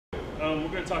we're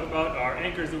going to talk about our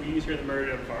anchors that we use here in the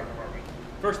Marietta Fire Department.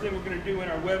 First thing we're going to do in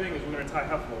our webbing is we're going to tie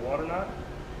half of a water knot.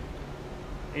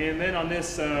 And then on this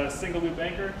single loop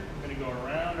anchor, we're going to go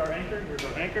around our anchor, here's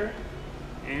our anchor,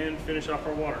 and finish off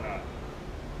our water knot.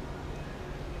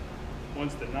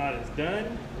 Once the knot is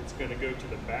done, it's going to go to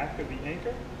the back of the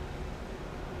anchor.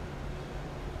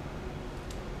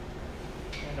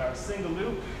 And our single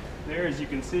loop, there as you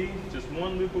can see, just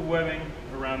one loop of webbing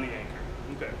around the anchor.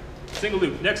 Okay, single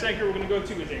loop. Next anchor we're going to go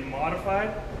to is a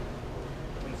modified.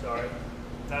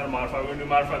 Not a modified, we're going to do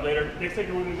modified later. Next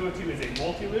anchor we're going to go to is a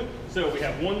multi-loop. So we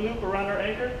have one loop around our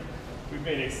anchor. We've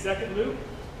made a second loop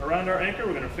around our anchor.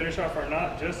 We're going to finish off our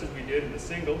knot just as we did in the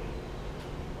single.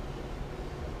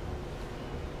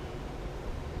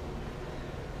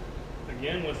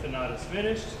 Again, once the knot is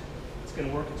finished, it's going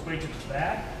to work its way to the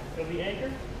back of the anchor.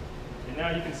 And now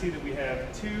you can see that we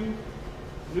have two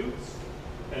loops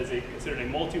as considered a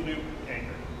multi-loop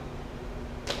anchor.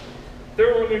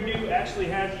 Third, what we're going to do actually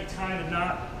has you tie the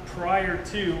knot prior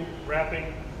to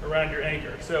wrapping around your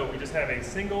anchor. So we just have a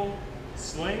single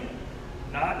sling.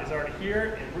 Knot is already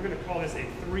here, and we're going to call this a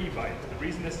 3-bite. The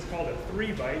reason this is called a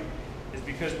 3-bite is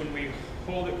because when we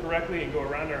hold it correctly and go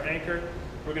around our anchor,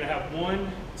 we're going to have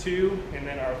 1, 2, and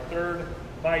then our third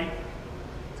bite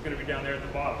is going to be down there at the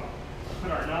bottom.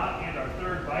 Put our knot and our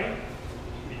third bite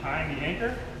behind the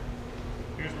anchor.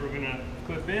 Here's where we're going to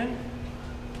clip in.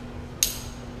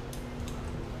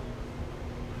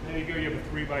 There you go, you have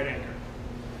a 3-bite anchor.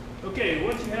 Okay,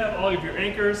 once you have all of your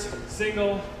anchors,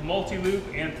 single, multi-loop,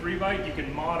 and 3-bite, you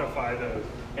can modify those.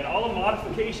 And all a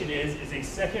modification is a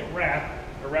second wrap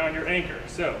around your anchor.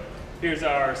 So here's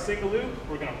our single loop.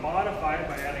 We're going to modify it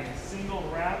by adding a single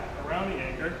wrap around the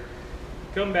anchor.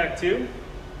 Come back to,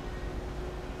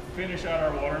 finish out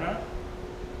our water knot.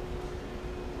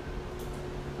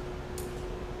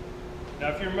 Now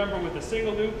if you remember with the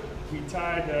single loop, we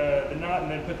tied the knot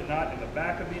and then put the knot in the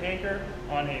back of the anchor.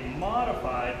 On a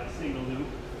modified single loop,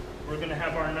 we're going to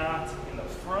have our knot in the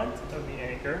front of the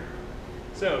anchor.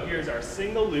 So here's our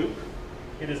single loop.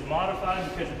 It is modified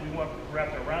because if we want to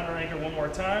wrap it around our anchor one more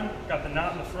time, got the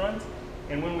knot in the front.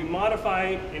 And when we modify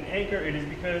an anchor, it is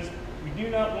because we do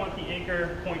not want the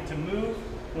anchor point to move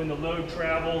when the load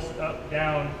travels up,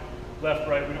 down, left,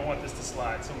 right. We don't want this to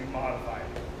slide, so we modify it.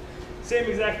 Same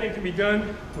exact thing can be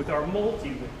done with our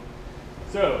multi-loop.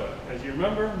 So, as you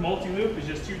remember, multi-loop is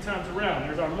just 2 times around.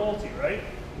 There's our multi, right?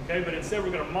 Okay, but instead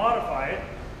we're going to modify it.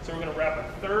 So we're going to wrap a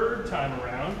 3rd time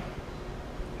around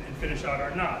and finish out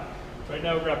our knot. Right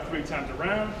now we wrap 3 times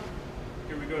around.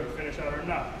 Here we go to finish out our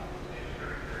knot.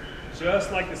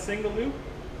 Just like the single loop,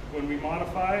 when we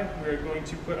modify, we're going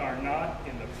to put our knot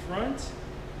in the front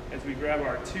as we grab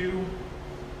our 2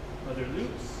 other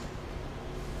loops.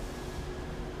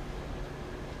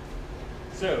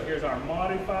 So here's our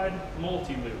modified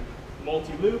multi-loop.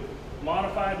 Multi-loop,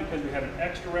 modified because we have an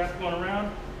extra wrap going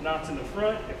around, knots in the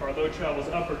front. If our load travels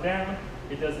up or down,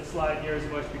 it doesn't slide near as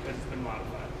much because it's been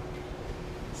modified.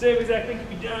 Same exact thing can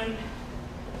be done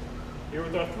here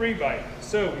with our 3-bite.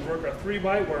 So we work our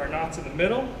 3-bite where our knot's in the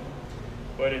middle,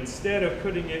 but instead of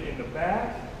putting it in the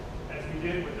back, as we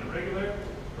did with the regular,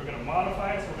 we're going to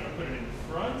modify it, so we're going to put it in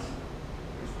front,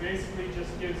 which basically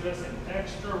just gives us an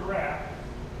extra wrap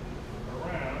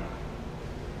around.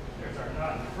 There's our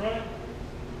knot in front.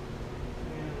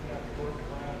 And we have to work it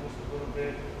around just a little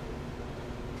bit.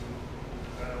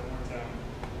 One more time.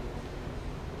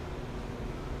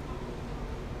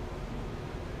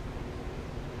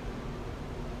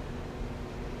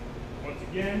 Once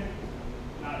again,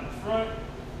 knot in the front.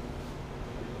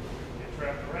 Get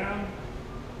wrapped around.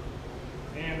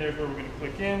 And there's where we're going to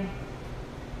click in.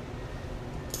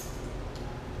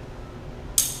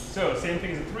 So same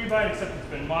thing as a 3-bite, except it's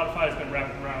been modified, it's been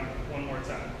wrapped around one more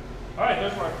time. All right,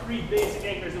 those are our 3 basic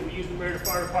anchors that we use in the Marietta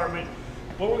Fire Department.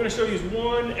 What we're going to show you is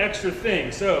one extra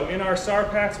thing. So in our SAR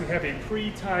packs, we have a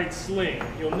pre-tied sling.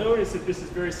 You'll notice that this is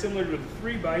very similar to the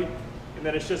 3-bite, and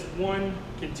that it's just one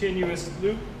continuous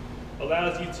loop.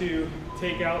 Allows you to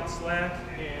take out slack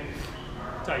and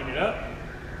tighten it up.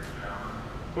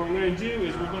 What we're going to do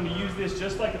is we're going to use this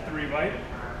just like a 3-bite.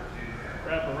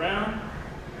 Wrap around.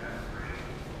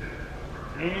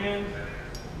 And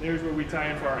there's where we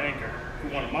tie in for our anchor. If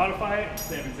we want to modify it,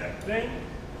 same exact thing.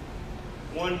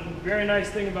 One very nice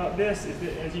thing about this is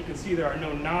that, as you can see, there are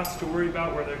no knots to worry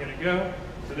about where they're going to go.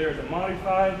 So there's a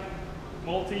modified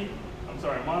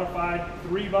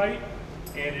 3-bite,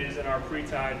 and it is in our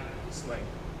pre-tied sling.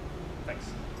 Thanks.